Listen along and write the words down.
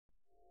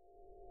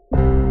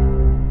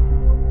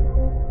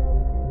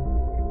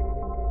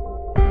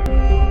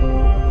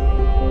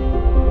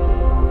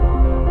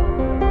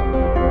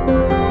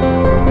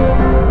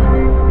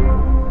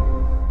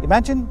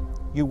Imagine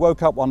you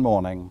woke up one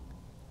morning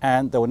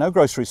and there were no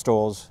grocery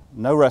stores,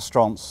 no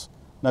restaurants,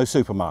 no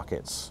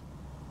supermarkets.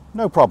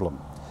 No problem.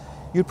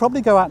 You'd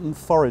probably go out and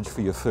forage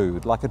for your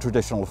food like a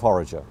traditional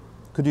forager.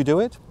 Could you do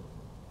it?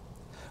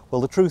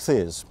 Well, the truth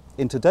is,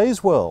 in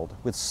today's world,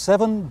 with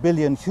 7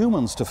 billion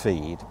humans to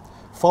feed,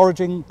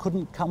 foraging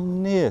couldn't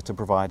come near to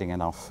providing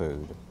enough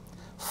food.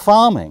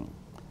 Farming,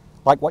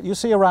 like what you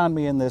see around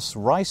me in this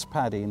rice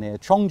paddy near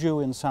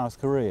Cheongju in South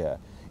Korea,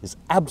 is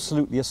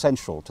absolutely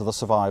essential to the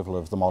survival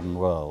of the modern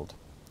world.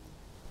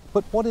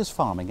 But what is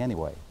farming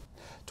anyway?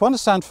 To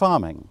understand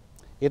farming,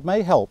 it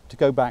may help to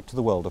go back to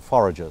the world of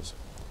foragers.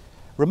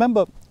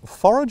 Remember,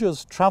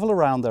 foragers travel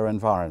around their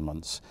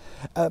environments,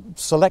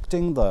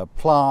 selecting the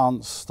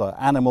plants, the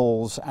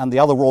animals, and the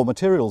other raw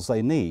materials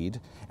they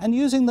need, and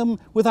using them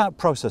without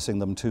processing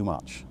them too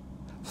much.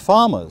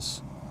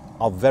 Farmers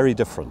are very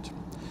different.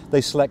 They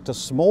select a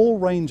small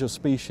range of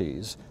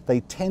species,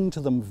 they tend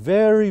to them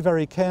very,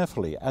 very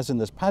carefully, as in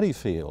this paddy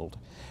field,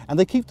 and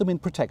they keep them in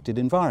protected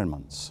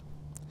environments.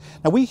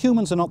 Now, we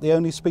humans are not the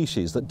only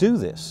species that do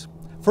this.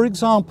 For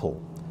example,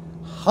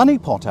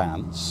 honeypot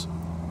ants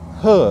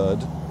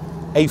herd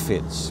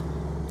aphids.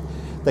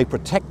 They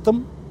protect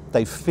them,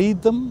 they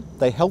feed them,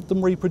 they help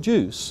them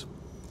reproduce,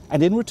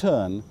 and in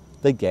return,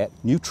 they get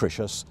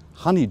nutritious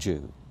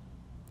honeydew.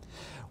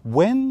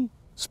 When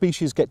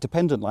species get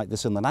dependent like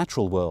this in the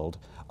natural world,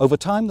 over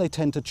time they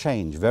tend to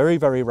change very,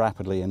 very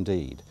rapidly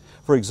indeed.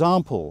 For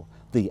example,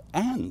 the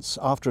ants,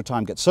 after a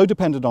time, get so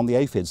dependent on the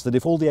aphids that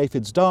if all the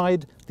aphids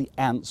died, the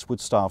ants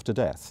would starve to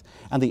death.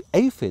 And the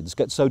aphids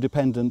get so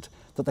dependent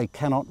that they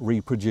cannot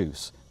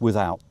reproduce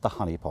without the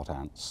honeypot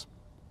ants.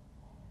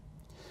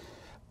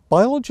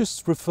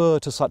 Biologists refer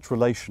to such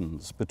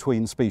relations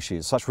between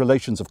species, such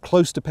relations of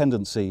close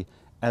dependency,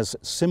 as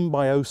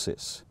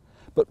symbiosis.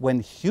 But when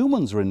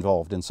humans are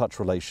involved in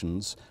such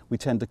relations, we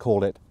tend to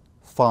call it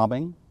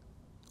farming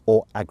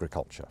or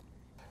agriculture.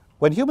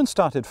 When humans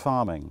started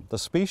farming, the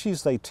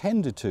species they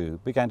tended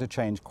to began to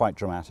change quite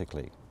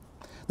dramatically.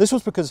 This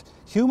was because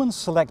humans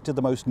selected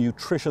the most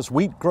nutritious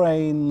wheat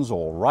grains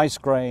or rice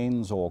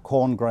grains or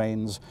corn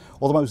grains,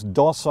 or the most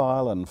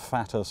docile and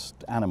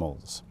fattest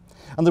animals.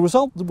 And the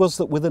result was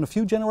that within a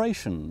few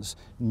generations,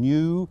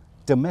 new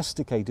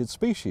domesticated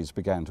species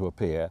began to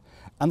appear,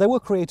 and they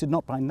were created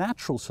not by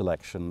natural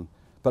selection,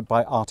 but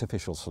by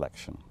artificial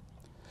selection.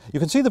 You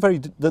can see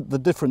the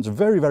difference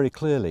very, very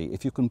clearly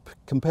if you can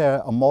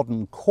compare a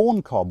modern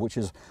corn cob, which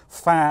is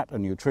fat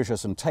and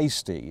nutritious and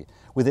tasty,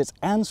 with its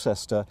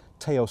ancestor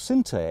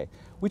teosinte,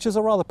 which is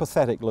a rather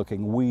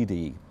pathetic-looking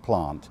weedy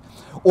plant.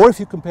 Or if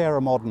you compare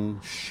a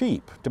modern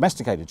sheep,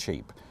 domesticated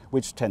sheep,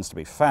 which tends to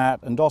be fat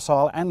and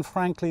docile and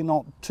frankly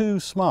not too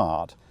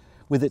smart,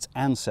 with its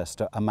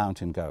ancestor, a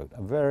mountain goat,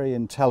 a very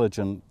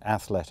intelligent,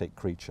 athletic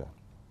creature.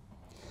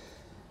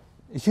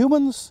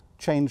 Humans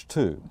changed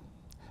too,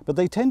 but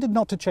they tended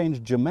not to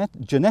change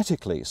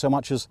genetically so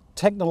much as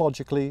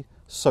technologically,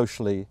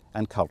 socially,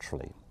 and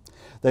culturally.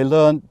 They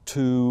learned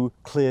to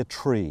clear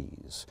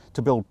trees,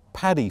 to build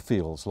paddy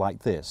fields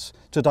like this,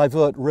 to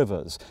divert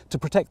rivers, to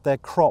protect their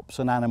crops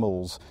and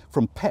animals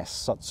from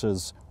pests such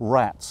as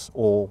rats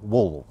or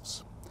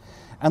wolves.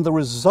 And the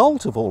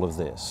result of all of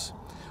this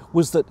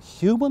was that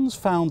humans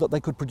found that they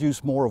could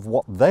produce more of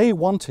what they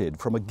wanted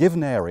from a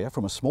given area,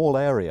 from a small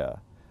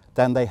area,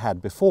 than they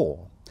had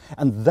before.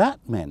 And that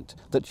meant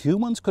that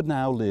humans could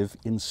now live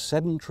in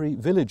sedentary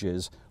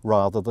villages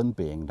rather than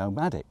being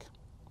nomadic.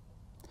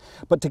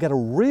 But to get a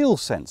real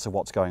sense of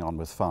what's going on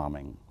with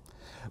farming,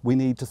 we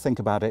need to think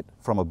about it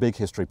from a big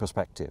history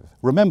perspective.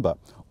 Remember,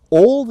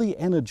 all the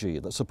energy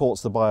that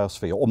supports the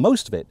biosphere, or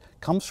most of it,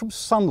 comes from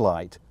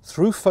sunlight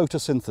through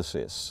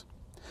photosynthesis.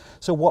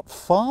 So what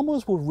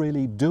farmers were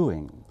really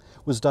doing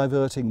was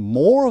diverting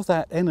more of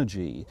that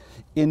energy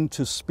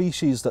into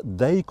species that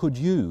they could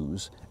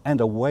use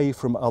and away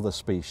from other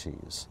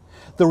species.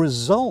 The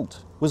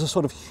result was a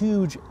sort of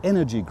huge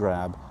energy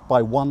grab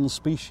by one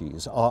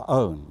species, our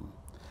own.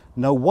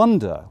 No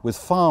wonder, with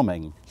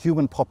farming,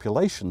 human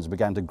populations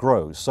began to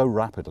grow so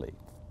rapidly.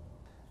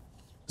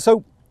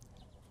 So,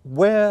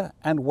 where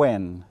and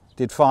when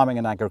did farming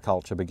and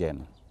agriculture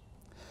begin?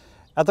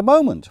 At the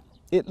moment,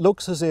 it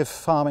looks as if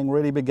farming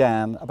really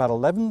began about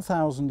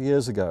 11,000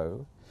 years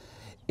ago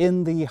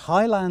in the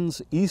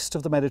highlands east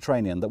of the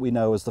Mediterranean that we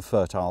know as the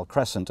Fertile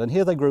Crescent, and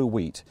here they grew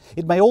wheat.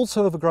 It may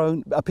also have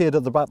appeared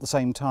at about the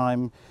same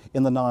time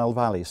in the Nile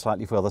Valley,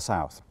 slightly further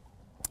south.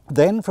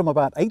 Then, from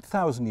about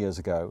 8,000 years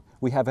ago,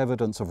 we have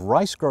evidence of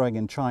rice growing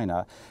in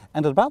China,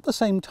 and at about the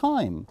same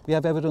time, we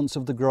have evidence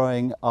of the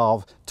growing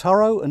of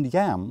taro and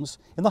yams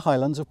in the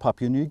highlands of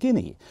Papua New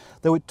Guinea,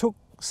 though it took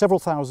several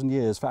thousand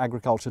years for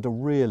agriculture to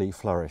really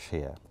flourish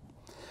here.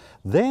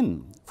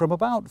 Then, from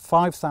about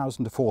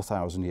 5,000 to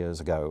 4,000 years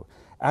ago,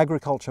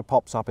 agriculture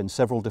pops up in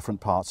several different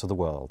parts of the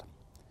world.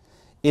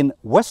 In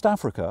West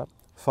Africa,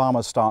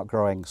 farmers start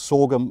growing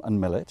sorghum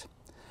and millet,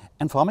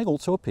 and farming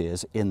also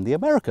appears in the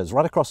Americas,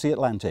 right across the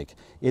Atlantic,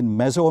 in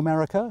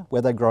Mesoamerica,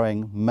 where they're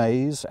growing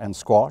maize and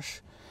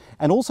squash,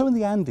 and also in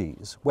the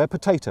Andes, where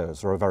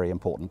potatoes are a very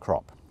important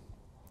crop.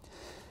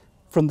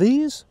 From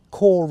these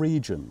core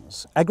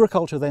regions,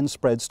 agriculture then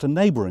spreads to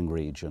neighbouring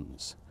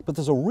regions. But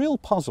there's a real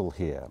puzzle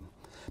here,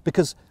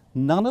 because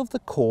none of the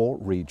core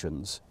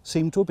regions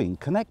seem to have been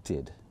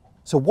connected.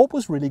 So what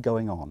was really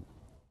going on?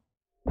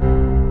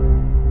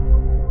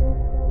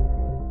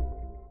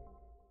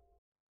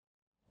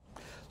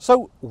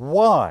 So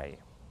why,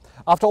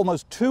 after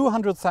almost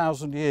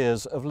 200,000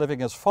 years of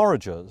living as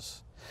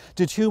foragers,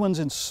 did humans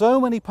in so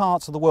many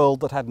parts of the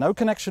world that had no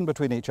connection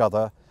between each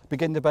other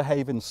begin to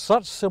behave in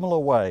such similar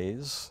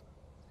ways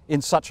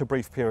in such a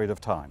brief period of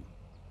time?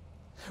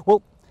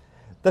 Well,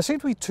 there seem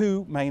to be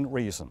two main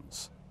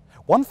reasons.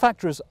 One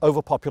factor is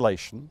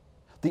overpopulation,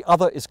 the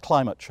other is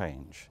climate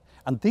change,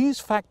 and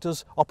these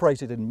factors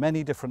operated in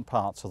many different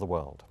parts of the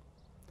world.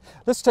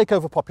 Let's take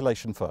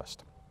overpopulation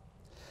first.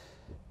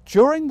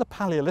 During the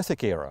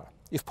Paleolithic era,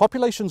 if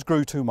populations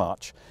grew too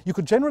much, you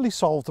could generally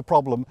solve the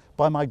problem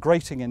by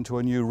migrating into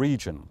a new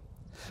region.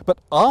 But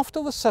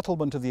after the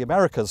settlement of the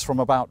Americas from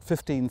about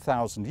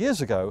 15,000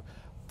 years ago,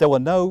 there were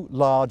no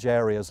large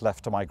areas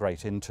left to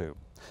migrate into.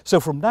 So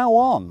from now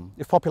on,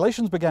 if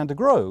populations began to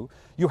grow,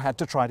 you had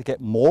to try to get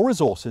more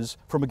resources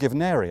from a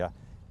given area.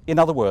 In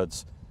other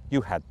words,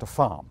 you had to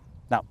farm.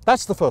 Now,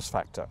 that's the first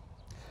factor.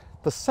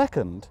 The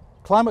second,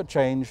 climate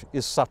change,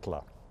 is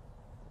subtler.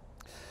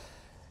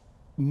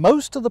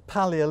 Most of the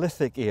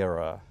Paleolithic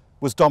era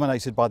was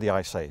dominated by the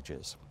Ice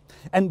Ages.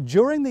 And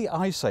during the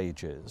Ice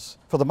Ages,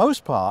 for the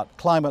most part,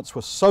 climates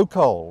were so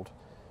cold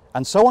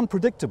and so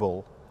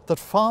unpredictable that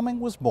farming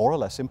was more or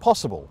less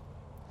impossible.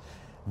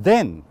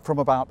 Then, from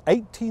about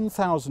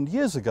 18,000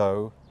 years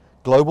ago,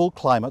 global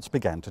climates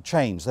began to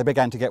change. They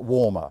began to get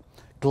warmer.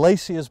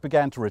 Glaciers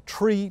began to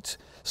retreat,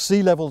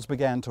 sea levels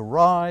began to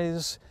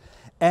rise,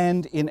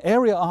 and in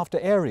area after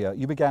area,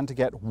 you began to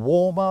get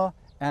warmer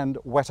and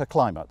wetter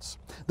climates.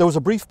 There was a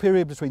brief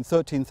period between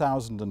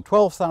 13,000 and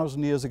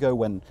 12,000 years ago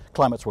when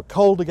climates were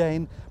cold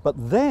again, but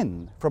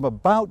then from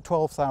about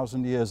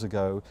 12,000 years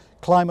ago,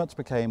 climates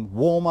became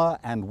warmer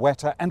and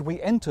wetter, and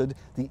we entered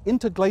the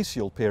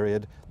interglacial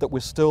period that we're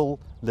still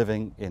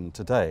living in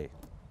today.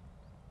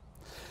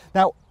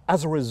 Now,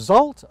 as a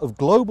result of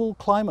global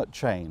climate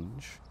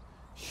change,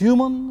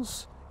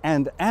 humans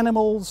and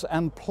animals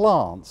and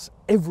plants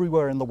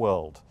everywhere in the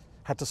world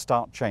had to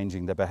start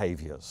changing their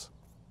behaviors.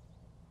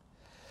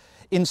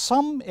 In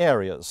some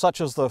areas, such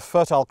as the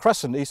Fertile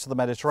Crescent east of the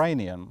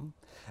Mediterranean,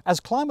 as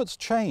climates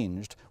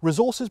changed,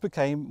 resources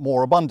became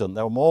more abundant.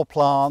 There were more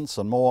plants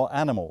and more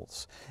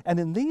animals.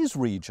 And in these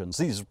regions,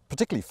 these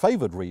particularly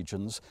favoured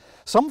regions,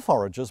 some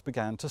foragers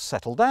began to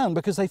settle down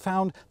because they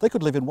found they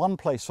could live in one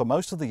place for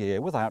most of the year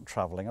without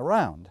travelling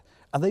around.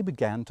 And they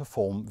began to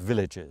form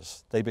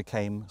villages. They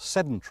became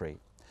sedentary.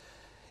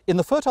 In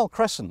the Fertile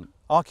Crescent,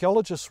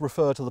 archaeologists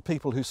refer to the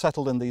people who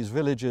settled in these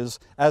villages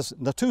as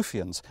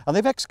Natufians, and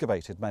they've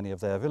excavated many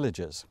of their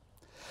villages.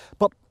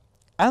 But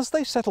as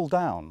they settled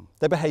down,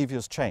 their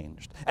behaviours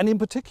changed, and in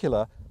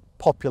particular,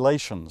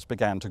 populations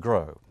began to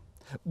grow.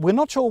 We're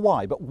not sure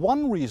why, but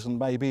one reason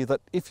may be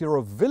that if you're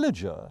a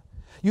villager,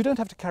 you don't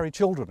have to carry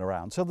children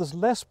around, so there's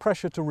less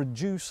pressure to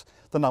reduce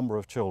the number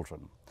of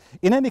children.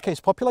 In any case,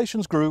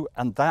 populations grew,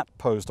 and that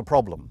posed a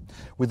problem.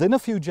 Within a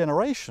few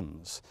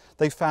generations,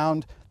 they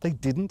found they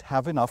didn't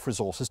have enough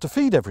resources to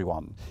feed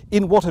everyone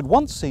in what had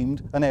once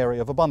seemed an area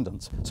of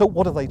abundance. So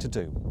what are they to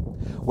do?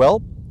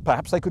 Well,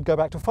 perhaps they could go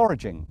back to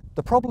foraging.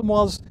 The problem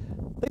was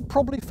they'd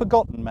probably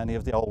forgotten many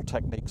of the old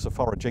techniques of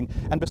foraging,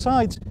 and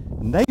besides,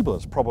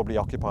 neighbours probably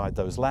occupied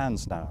those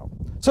lands now.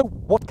 So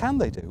what can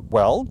they do?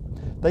 Well,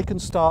 they can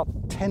start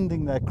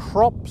tending their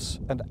crops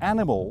and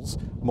animals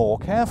more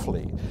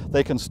carefully.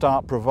 They can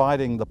start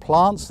providing the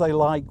plants they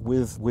like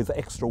with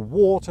extra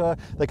water.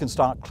 They can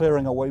start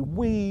clearing away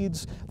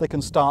weeds. They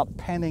can start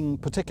penning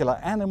particular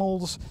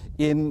animals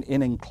in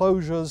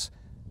enclosures.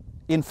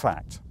 In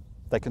fact,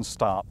 they can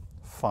start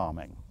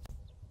farming.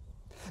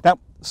 Now,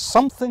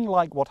 something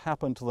like what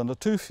happened to the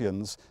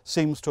Natufians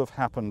seems to have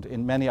happened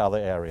in many other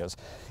areas.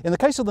 In the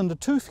case of the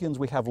Natufians,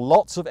 we have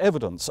lots of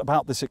evidence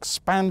about this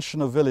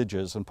expansion of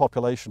villages and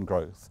population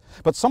growth.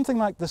 But something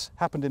like this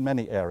happened in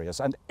many areas,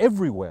 and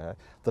everywhere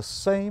the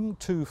same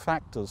two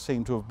factors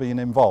seem to have been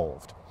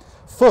involved.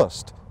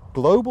 First,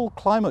 global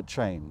climate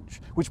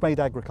change, which made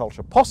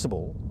agriculture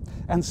possible,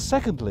 and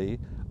secondly,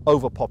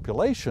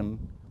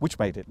 overpopulation, which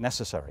made it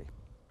necessary.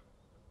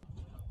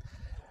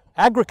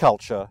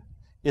 Agriculture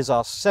is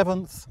our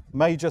seventh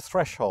major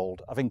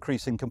threshold of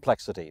increasing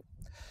complexity.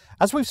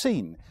 As we've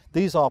seen,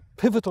 these are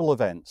pivotal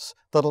events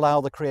that allow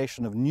the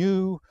creation of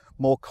new,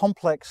 more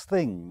complex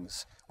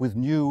things with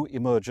new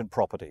emergent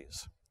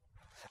properties.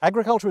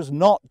 Agriculture is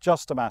not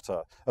just a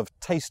matter of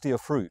tastier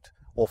fruit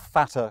or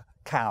fatter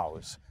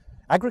cows.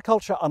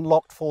 Agriculture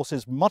unlocked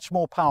forces much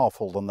more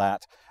powerful than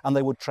that, and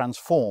they would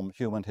transform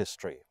human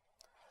history.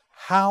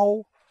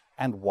 How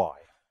and why?